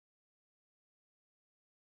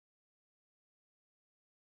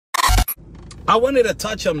I wanted to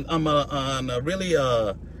touch on a really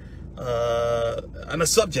on a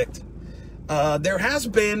subject. There has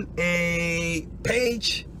been a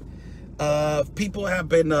page. People have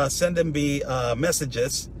been sending me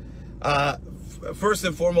messages. First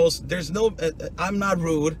and foremost, there's no. I'm not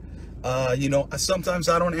rude. You know, sometimes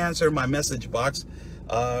I don't answer my message box.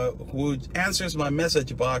 Who answers my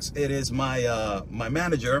message box? It is my my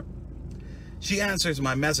manager. She answers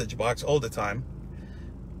my message box all the time.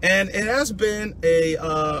 And it has been a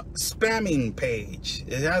spamming page.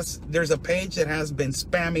 There's a page that has been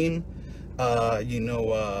spamming, you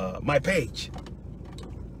know, my page.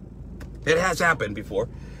 It has happened before.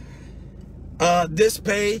 This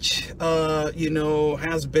page, you know,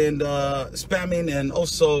 has been spamming and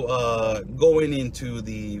also going into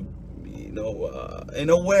the, you know, in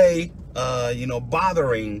a way, you know,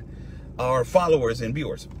 bothering our followers and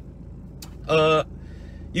viewers.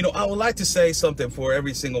 You know, I would like to say something for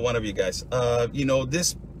every single one of you guys. You know,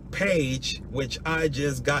 this page, which I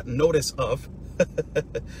just got notice of,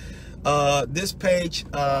 this page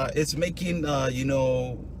is making, you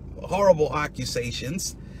know, horrible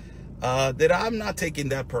accusations that I'm not taking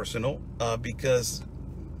that personal because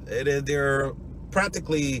they're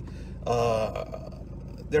practically, I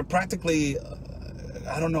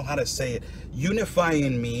don't know how to say it,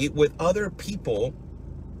 unifying me with other people.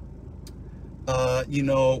 You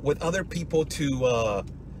know, with other people to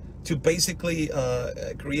basically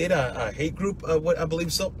create a hate group, what I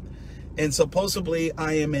believe so. And supposedly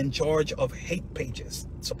I am in charge of hate pages.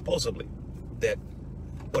 Supposedly, that,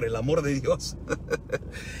 por el amor de Dios,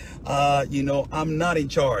 you know, I'm not in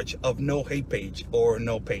charge of no hate page or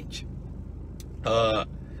no page.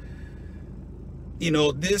 You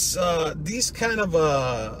know, these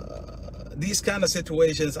kind of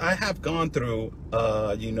situations I have gone through,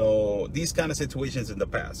 you know, these kind of situations in the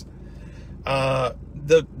past.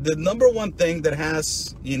 The number one thing that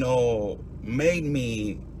has, you know, made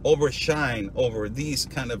me overshine over these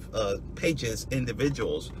kind of pages,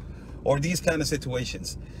 individuals, or these kind of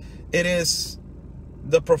situations, it is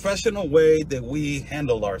the professional way that we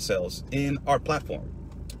handle ourselves in our platform.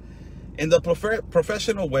 In the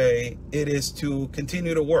professional way, it is to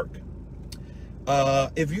continue to work.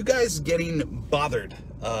 If you guys getting bothered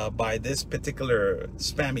by this particular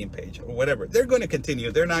spamming page or whatever, they're going to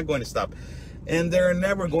continue. They're not going to stop, and they're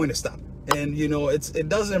never going to stop. And you know, it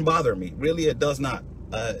doesn't bother me. Really, it does not.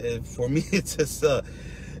 For me, it's just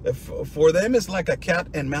for them, it's like a cat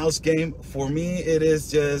and mouse game. For me, it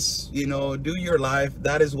is just, you know, do your life.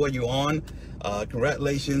 That is what you're on.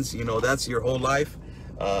 Congratulations. You know, that's your whole life,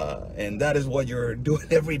 and that is what you're doing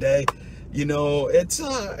every day. You know, it's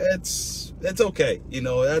okay. You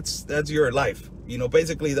know, that's your life. You know,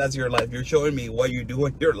 basically that's your life. You're showing me what you do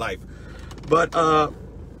in your life. But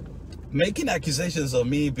making accusations of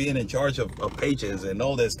me being in charge of pages and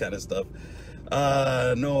all this kind of stuff,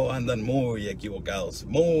 no, andan muy equivocados.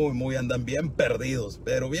 Muy andan bien perdidos.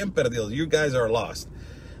 Pero bien perdidos. You guys are lost.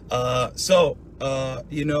 So,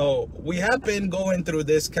 you know, we have been going through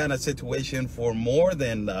this kind of situation for more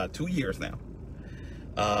than 2 years now.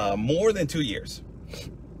 More than 2 years.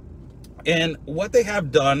 And what they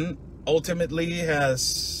have done ultimately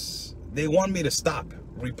they want me to stop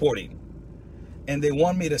reporting, and they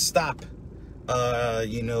want me to stop,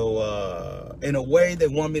 you know, in a way they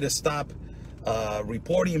want me to stop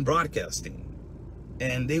reporting, broadcasting,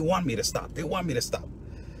 and they want me to stop.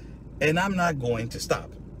 And I'm not going to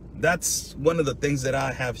stop. That's one of the things that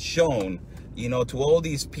I have shown, you know, to all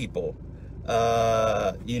these people,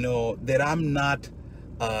 you know, that I'm not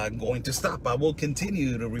going to stop. I will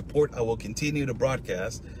continue to report. I will continue to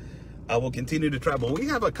broadcast. I will continue to travel. We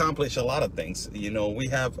have accomplished a lot of things. You know, we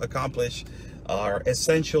have accomplished our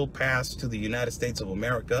essential pass to the United States of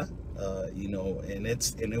America. You know, and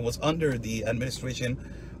it was under the administration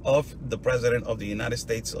of the President of the United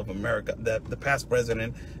States of America, the past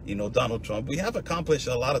president, you know, Donald Trump. We have accomplished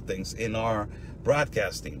a lot of things in our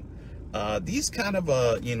broadcasting. These kind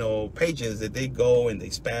of, you know, pages that they go and they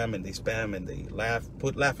spam and they laugh,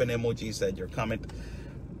 put laughing emojis at your comment.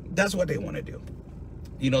 That's what they want to do.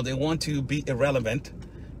 You know, they want to be irrelevant,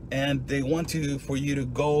 and they want for you to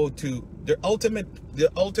go to the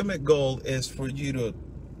ultimate goal is for you to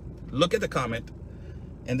look at the comment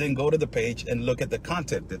and then go to the page and look at the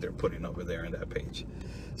content that they're putting over there in that page.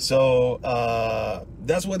 So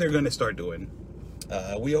that's what they're going to start doing.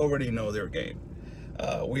 We already know their game.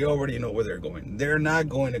 We already know where they're going. They're not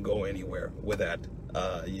going to go anywhere with that.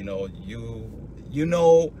 You know, you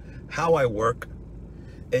know how I work,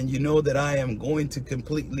 and you know that I am going to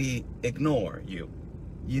completely ignore you.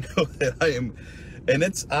 You know that I am, and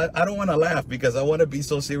I don't want to laugh because I want to be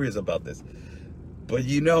so serious about this. But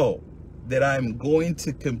you know that I'm going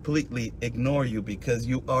to completely ignore you because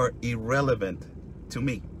you are irrelevant to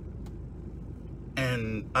me.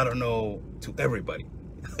 And I don't know, to everybody.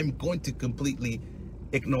 I'm going to completely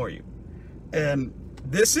ignore you. And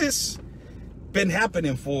this has been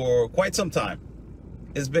happening for quite some time.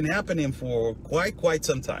 It's been happening for quite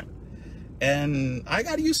some time. And I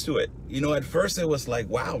got used to it. You know, at first it was like,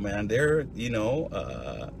 wow, man, they're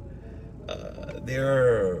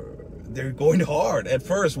going hard at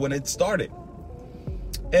first when it started.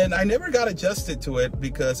 And I never got adjusted to it,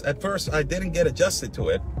 because at first I didn't get adjusted to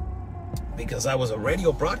it because I was a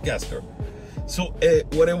radio broadcaster. So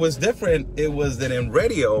what it was different, it was that in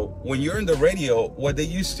radio, when you're in the radio, what they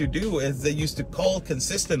used to do is they used to call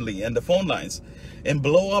consistently in the phone lines and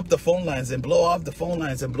blow up the phone lines and blow up the phone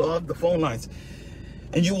lines and blow up the phone lines.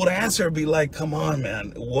 And you would answer, be like, come on,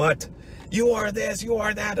 man, what? You are this, you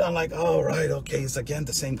are that. I'm like, oh, right, okay, it's again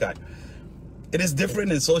the same guy. It is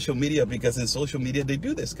different in social media, because in social media, they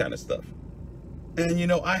do this kind of stuff. And, you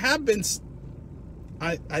know, I have been,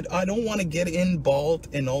 I don't want to get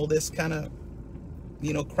involved in all this kind of,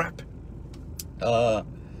 you know, crap.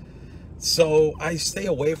 So I stay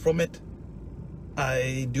away from it.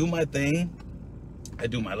 I do my thing. I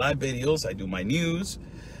do my live videos. I do my news.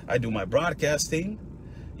 I do my broadcasting.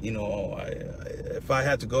 You know, if I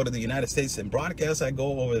had to go to the United States and broadcast, I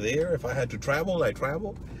go over there. If I had to travel, I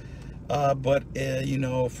travel. But you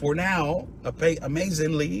know, for now,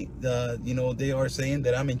 amazingly, you know, they are saying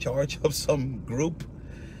that I'm in charge of some group,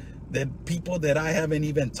 that people that I haven't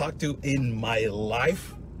even talked to in my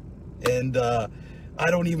life, and I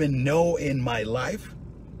don't even know in my life.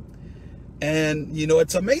 And you know,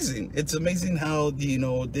 it's amazing. It's amazing how, you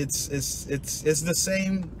know, it's the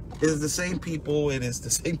same. It's the same people. It is the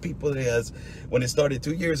same people that it has when it started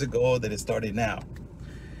 2 years ago that it started now.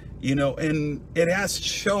 You know, and it has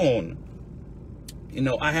shown. You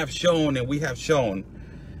know, I have shown, and we have shown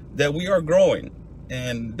that we are growing,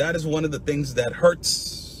 and that is one of the things that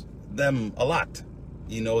hurts them a lot.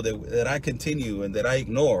 You know, that I continue and that I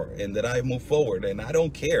ignore and that I move forward, and I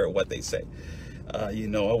don't care what they say. You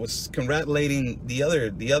know, I was congratulating the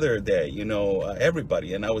other day, you know,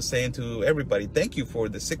 everybody, and I was saying to everybody, thank you for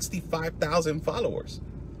the 65,000 followers.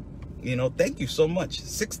 You know, thank you so much.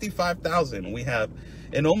 65,000 we have,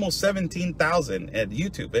 and almost 17,000 at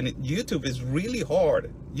YouTube. And YouTube is really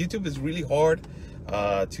hard. YouTube is really hard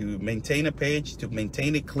to maintain a page, to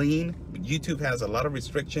maintain it clean. YouTube has a lot of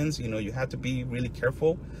restrictions. You know, you have to be really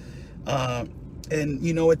careful. And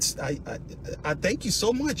you know, it's I thank you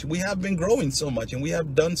so much. We have been growing so much, and we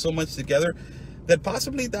have done so much together, that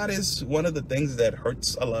possibly that is one of the things that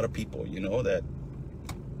hurts a lot of people. You know, that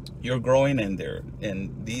you're growing,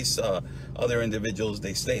 and these other individuals,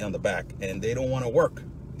 they stay on the back, and they don't want to work.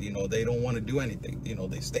 You know, they don't want to do anything. You know,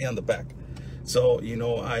 they stay on the back. So, you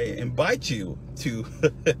know, I invite you to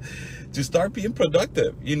to start being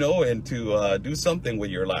productive, you know, and to do something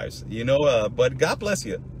with your lives, you know. But God bless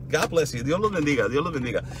you. God bless you. Dios los bendiga. Dios los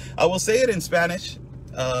bendiga. I will say it in Spanish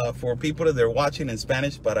for people that are watching in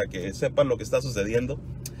Spanish, para que sepan lo que está sucediendo.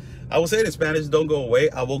 I will say it in Spanish. Don't go away.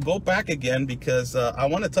 I will go back again, because I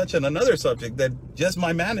want to touch on another subject that just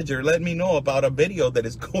my manager let me know about, a video that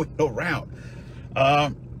is going around.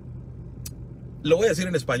 Lo voy a decir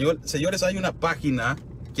en español. Señores, hay una página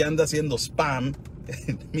que anda haciendo spam.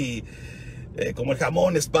 Como el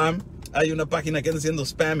jamón spam. Hay una página que anda haciendo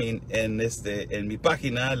spamming en mi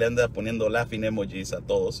página. Le anda poniendo laughing emojis a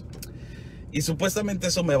todos. Y supuestamente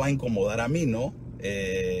eso me va a incomodar a mí, ¿no?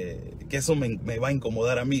 Que eso me va a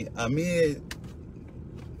incomodar a mí. A mí,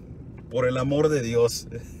 por el amor de Dios,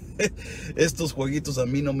 estos jueguitos a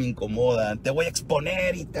mí no me incomodan. Te voy a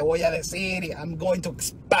exponer y te voy a decir, y I'm going to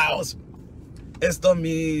expose. Esto a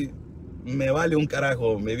mí me vale un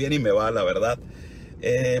carajo, me viene y me va, la verdad.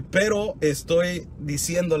 Pero estoy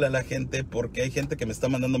diciéndole a la gente, porque hay gente que me está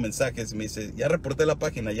mandando mensajes y me dice, ya reporté la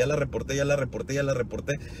página, ya la reporté.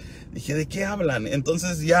 Dije, ¿de qué hablan?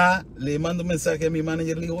 Entonces ya le mando un mensaje a mi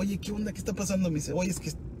manager, le digo, oye, ¿qué onda? ¿Qué está pasando? Me dice, oye, es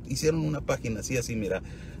que hicieron una página así, mira,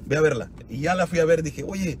 ve a verla. Y ya la fui a ver, dije,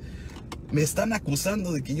 oye, me están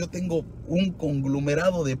acusando de que yo tengo un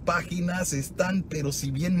conglomerado de páginas, están, pero si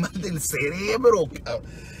bien mal del cerebro, cabrón.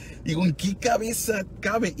 Digo, ¿en qué cabeza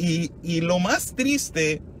cabe? Y lo más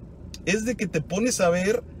triste es de que te pones a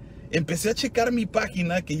ver, empecé a checar mi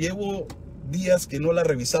página, que llevo días que no la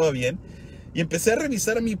revisaba bien, y empecé a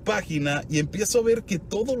revisar mi página y empiezo a ver que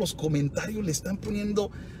todos los comentarios le están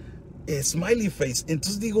poniendo smiley face.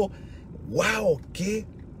 Entonces digo, wow, qué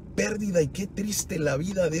pérdida y qué triste la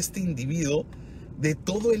vida de este individuo, de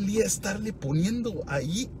todo el día estarle poniendo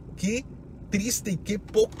ahí. Qué triste y qué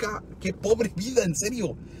pobre vida, en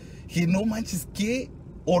serio. Que no manches, qué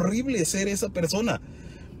horrible ser esa persona.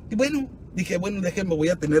 Y bueno, dije, bueno, déjenme, voy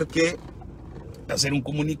a tener que hacer un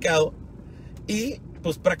comunicado. Y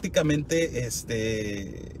pues prácticamente,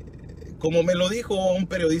 como me lo dijo un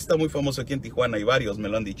periodista muy famoso aquí en Tijuana, y varios me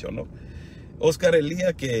lo han dicho, ¿no? Oscar, el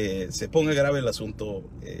día que se ponga grave el asunto,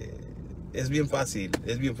 es bien fácil,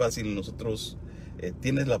 nosotros,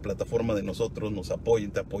 tienes la plataforma de nosotros, nos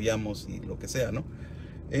apoyen, te apoyamos y lo que sea, ¿no?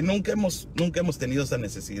 Nunca hemos tenido esa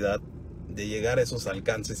necesidad de llegar a esos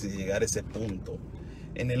alcances y de llegar a ese punto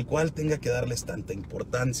en el cual tenga que darles tanta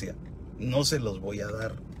importancia. No se los voy a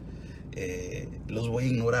dar, los voy a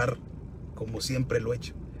ignorar como siempre lo he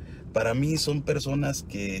hecho. Para mí son personas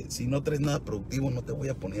que si no traes nada productivo no te voy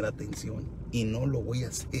a poner atención y no lo voy a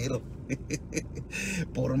hacer.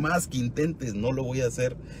 Por más que intentes, no lo voy a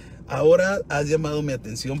hacer. Ahora has llamado mi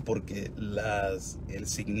atención porque el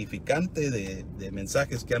significante de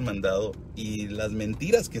mensajes que han mandado y las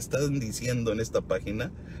mentiras que están diciendo en esta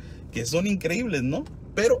página, que son increíbles, ¿no?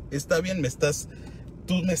 Pero está bien,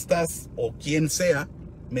 tú me estás, o quien sea,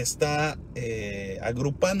 me está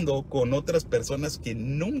agrupando con otras personas que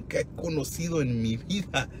nunca he conocido en mi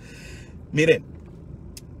vida. Miren,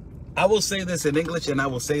 I will say this in English and I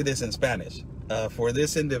will say this in Spanish. For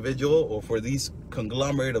this individual or for these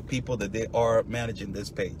conglomerate of people that they are managing this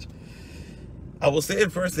page. I will say it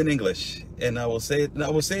first in English and I will say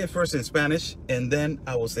it first in Spanish and then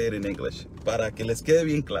I will say it in English para que les quede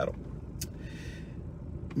bien claro.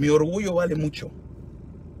 Mi orgullo vale mucho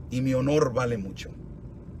y mi honor vale mucho.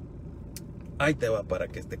 Ahí te va para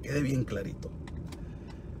que te quede bien clarito.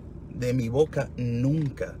 De mi boca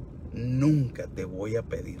nunca te voy a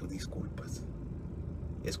pedir disculpas.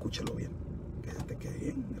 Escúchalo bien. Que te quede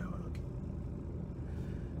bien grabado aquí.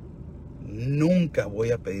 Nunca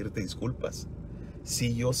voy a pedirte disculpas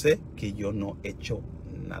si yo sé que yo no he hecho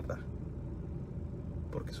nada.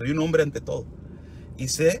 Porque soy un hombre ante todo. Y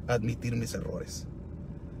sé admitir mis errores.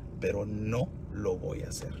 Pero no lo voy a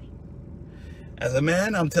hacer. As a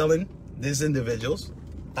man, I'm telling these individuals,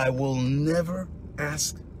 I will never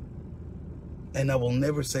ask and I will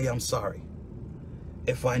never say I'm sorry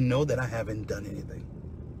if I know that I haven't done anything.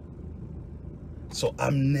 So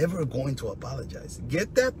I'm never going to apologize.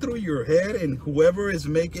 Get that through your head, and whoever is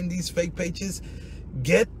making these fake pages,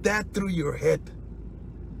 get that through your head.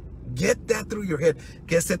 Get that through your head.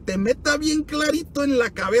 Que se te meta bien clarito en la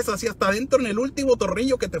cabeza, así hasta adentro en el último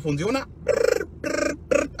tornillo que te funciona.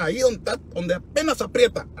 Ahí donde apenas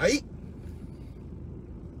aprieta. Ahí.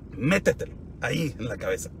 Métetelo. Ahí en la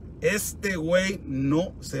cabeza. Este güey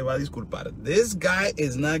no se va a disculpar. This guy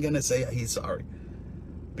is not going to say he's sorry.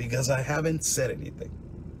 Because I haven't said anything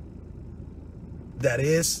that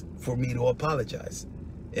is for me to apologize.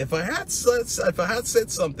 If I had said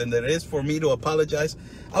something that is for me to apologize,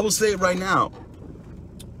 I will say it right now.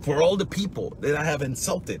 For all the people that I have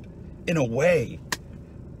insulted in a way,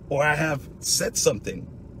 or I have said something,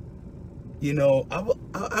 you know, I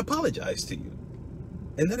apologize to you.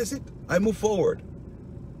 And that is it. I move forward.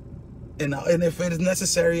 And if it is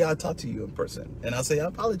necessary, I'll talk to you in person. And I'll say, I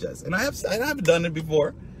apologize. And I have done it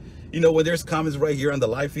before. You know, when there's comments right here on the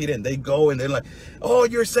live feed and they go and they're like, oh,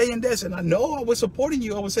 you're saying this. And I know I was supporting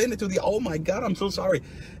you. I was saying it to the, oh my God, I'm so sorry.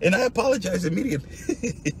 And I apologize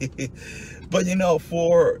immediately. But, you know,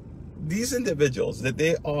 for these individuals that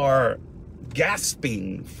they are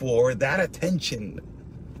gasping for that attention,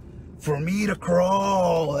 for me to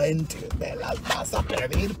crawl into, me las vas a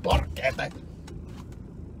pedir porque te...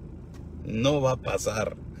 No va a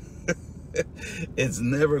pasar. It's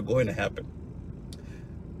never going to happen.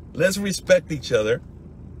 Let's respect each other.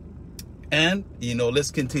 And, you know,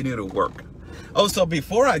 let's continue to work. Also,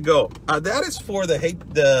 before I go, that is for the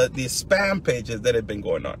spam pages that have been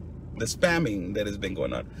going on. The spamming that has been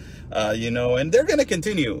going on. You know, and they're going to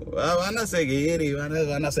continue. Van a seguir y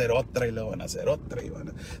van a hacer otra y luego van a hacer otra.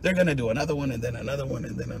 They're going to do another one and then another one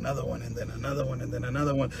and then another one and then another one and then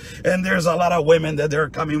another one. And there's a lot of women that they're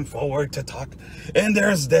coming forward to talk. And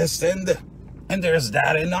there's this and there's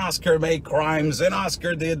that, and Oscar made crimes, and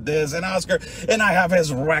Oscar did this, and Oscar, and I have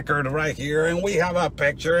his record right here, and we have a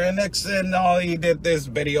picture, and he did this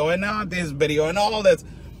video, and now this video, and all this.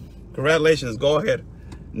 Congratulations, go ahead.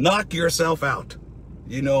 Knock yourself out.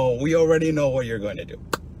 You know, we already know what you're going to do.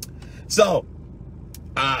 So,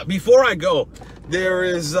 before I go, there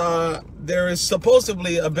is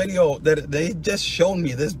supposedly a video that they just shown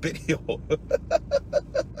me this video.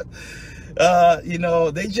 You know,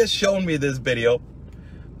 they just shown me this video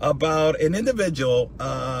about an individual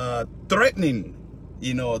threatening,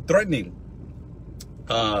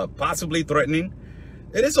 possibly threatening.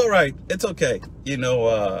 It is all right. It's okay. You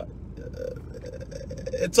know,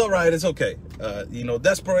 it's all right. It's okay. You know,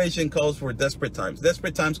 desperation calls for desperate times.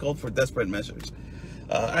 Desperate times call for desperate measures.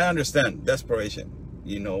 I understand desperation.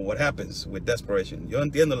 You know what happens with desperation. Yo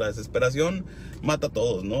entiendo, la desesperación mata a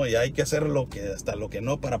todos, ¿no? Y hay que hacer hasta lo que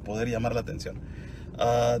no para poder llamar la atención.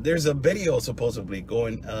 There's a video supposedly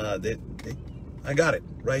going, I got it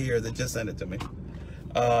right here. They just sent it to me.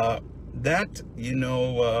 That, you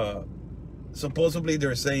know, supposedly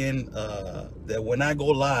they're saying that when I go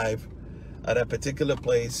live at a particular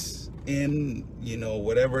place in, you know,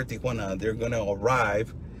 whatever Tijuana, they're going to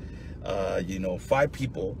arrive, you know, 5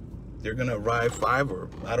 people. They're going to arrive 5 or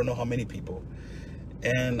I don't know how many people.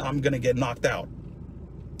 And I'm going to get knocked out.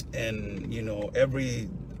 And, you know,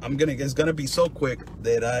 it's going to be so quick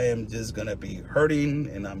that I am just going to be hurting,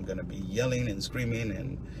 and I'm going to be yelling and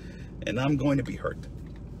screaming, and I'm going to be hurt.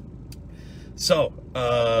 So,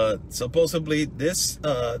 supposedly this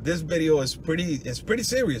video is pretty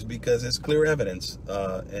serious because it's clear evidence,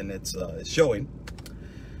 and it's showing,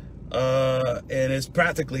 and it's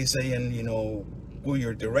practically saying, you know, who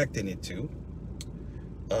you're directing it to.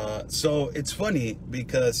 So it's funny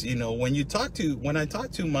because, you know, when I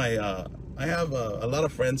talk to my, I have a lot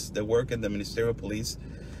of friends that work in the Ministerial Police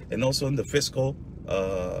and also in the fiscal,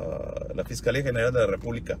 la Fiscalía General de la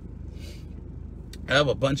República. I have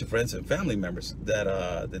a bunch of friends and family members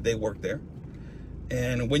that they work there.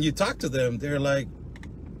 And when you talk to them, they're like,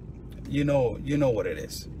 you know what it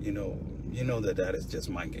is. You know that is just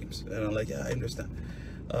mind games. And I'm like, yeah, I understand.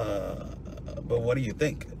 But what do you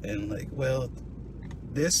think? And like, well,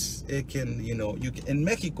 it can, you know, in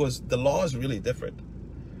Mexico, the law is really different.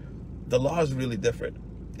 The law is really different.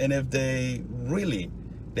 And if they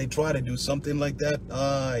try to do something like that,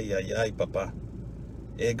 ay, papa,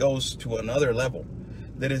 it goes to another level.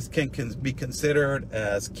 That is can be considered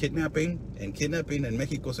as kidnapping. And kidnapping in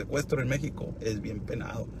Mexico, secuestro en Mexico, es bien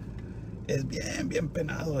penado. Es bien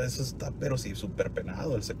penado. Eso está, pero sí, super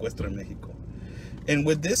penado, el secuestro en Mexico. And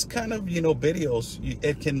with this kind of, you know, videos,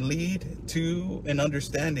 it can lead to an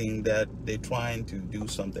understanding that they're trying to do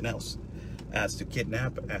something else, as to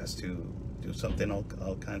kidnap, as to do something,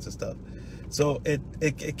 all kinds of stuff. So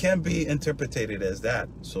it can be interpreted as that.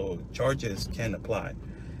 So charges can apply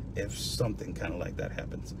if something kind of like that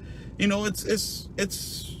happens. You know,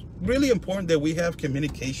 it's really important that we have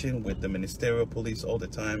communication with the Ministerial Police all the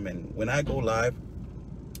time. And when I go live,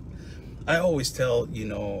 I always tell, you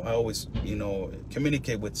know,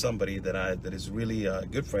 communicate with somebody that is really a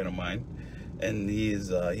good friend of mine, and he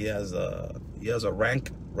has a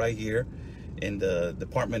rank right here in the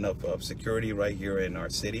Department of Security right here in our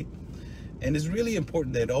city. And it's really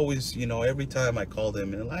important that always, you know, every time I call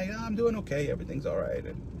them and like, I'm doing okay, everything's all right.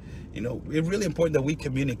 And, you know, it's really important that we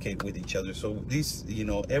communicate with each other. So these, you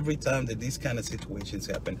know, every time that these kind of situations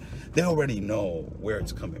happen, they already know where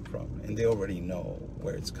it's coming from, and they already know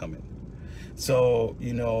where it's coming. So,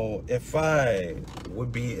 you know, if I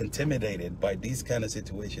would be intimidated by these kind of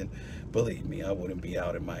situations, believe me, I wouldn't be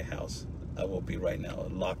out in my house. I will be right now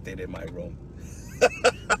locked in my room.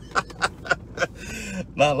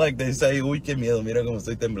 Not like they say, uy, qué miedo, mira como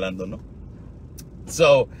estoy temblando, no?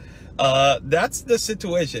 So, that's the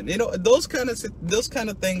situation. You know, those kind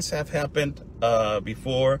of things have happened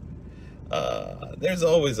before. There's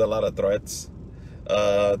always a lot of threats.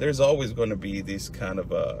 There's always going to be these kind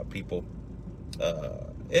of people.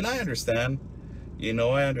 And I understand, you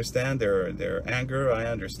know, I understand their anger. I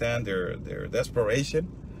understand their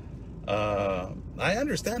desperation. I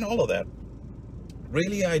understand all of that.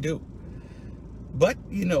 Really, I do. But,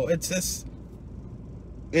 you know, it's just,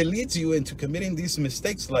 it leads you into committing these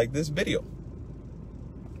mistakes like this video.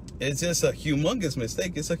 It's just a humongous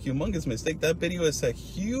mistake. It's a humongous mistake. That video is a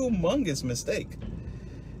humongous mistake.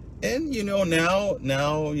 And, you know,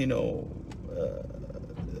 now, you know,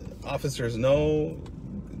 officers know,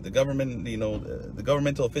 the government, you know, the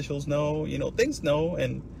governmental officials know, you know, things know.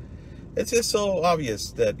 And it's just so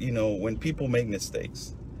obvious that, you know, when people make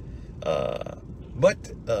mistakes.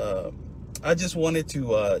 But I just wanted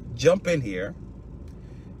to jump in here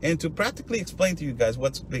and to practically explain to you guys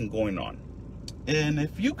what's been going on. And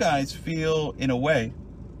if you guys feel in a way,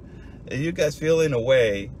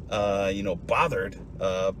 you know, bothered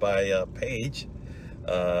by a page,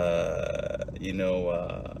 you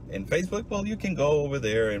know, in Facebook, well, you can go over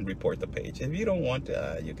there and report the page. If you don't want,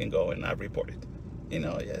 you can go and not report it. You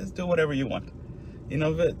know, just do whatever you want. You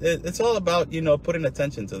know, it's all about, you know, putting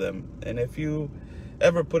attention to them. And if you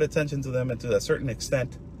ever put attention to them and to a certain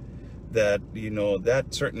extent that, you know,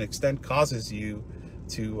 that certain extent causes you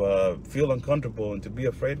to feel uncomfortable and to be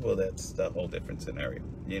afraid, well, that's a whole different scenario,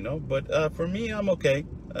 you know. But for me, I'm okay.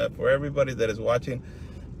 For everybody that is watching,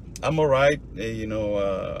 I'm all right.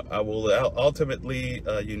 I will ultimately,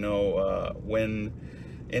 when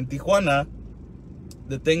in Tijuana,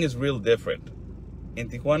 the thing is real different. In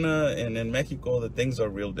Tijuana and in Mexico, the things are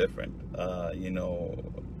real different. I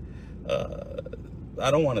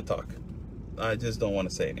don't want to talk. I just don't want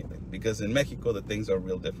to say anything, because in Mexico, the things are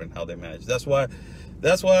real different, how they manage. That's why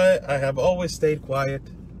I have always stayed quiet.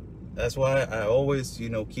 That's why I always,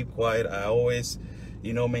 keep quiet. I always,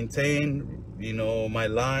 maintain, my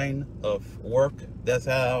line of work. That's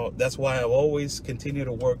why I always continue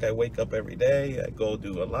to work. I wake up every day. I go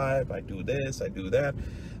do a live. I do this. I do that.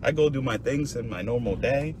 I go do my things in my normal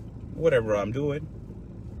day, whatever I'm doing.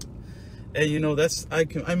 And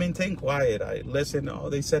I maintain quiet. I listen. Oh,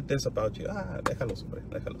 they said this about you. Déjalos, hombre,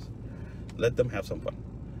 déjalos. Let them have some fun.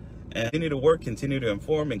 And continue to work, continue to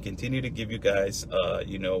inform, and continue to give you guys,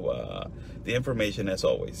 the information as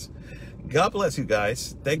always. God bless you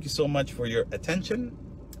guys. Thank you so much for your attention.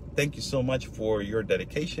 Thank you so much for your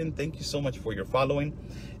dedication. Thank you so much for your following.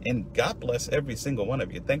 And God bless every single one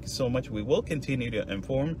of you. Thank you so much. We will continue to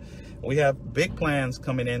inform. We have big plans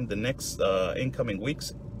coming in the next incoming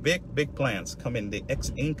weeks. Big plans coming the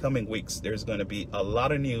incoming weeks. There's going to be a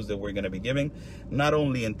lot of news that we're going to be giving, not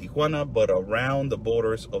only in Tijuana, but around the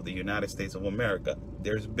borders of the United States of America.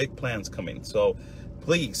 There's big plans coming. So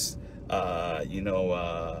please,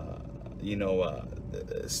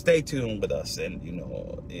 stay tuned with us, and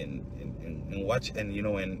and watch, and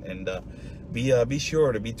be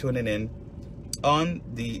sure to be tuning in on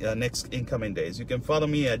the next incoming days. You can follow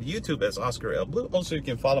me at YouTube as Oscar L. Blue. Also, you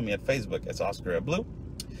can follow me at Facebook as Oscar L. Blue.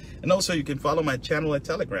 And also, you can follow my channel at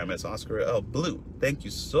Telegram as Oscar L. Blue. Thank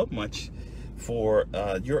you so much for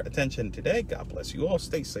your attention today. God bless you all.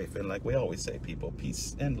 Stay safe. And like we always say, people,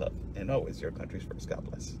 peace and love. And always your country's first. God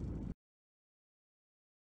bless.